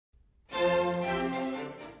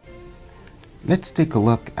Let's take a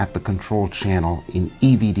look at the control channel in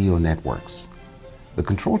EV-DO networks. The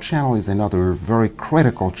control channel is another very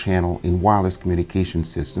critical channel in wireless communication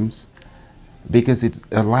systems because it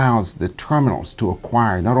allows the terminals to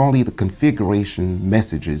acquire not only the configuration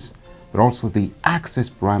messages but also the access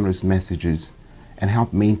parameters messages and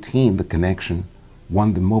help maintain the connection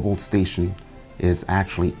when the mobile station is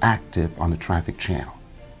actually active on the traffic channel.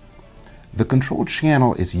 The control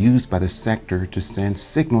channel is used by the sector to send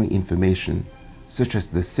signaling information such as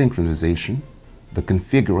the synchronization, the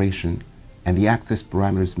configuration, and the access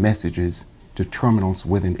parameters messages to terminals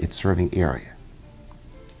within its serving area.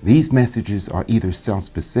 These messages are either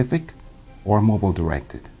cell-specific or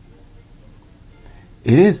mobile-directed.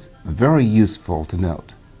 It is very useful to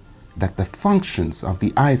note that the functions of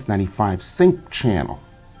the IS-95 sync channel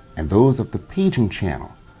and those of the paging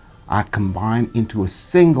channel are combined into a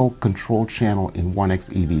single control channel in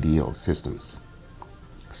 1xEV-DO systems.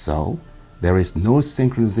 So, there is no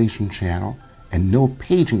synchronization channel and no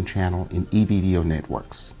paging channel in EV-DO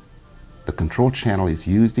networks. The control channel is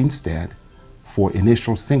used instead for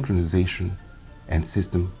initial synchronization and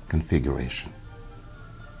system configuration.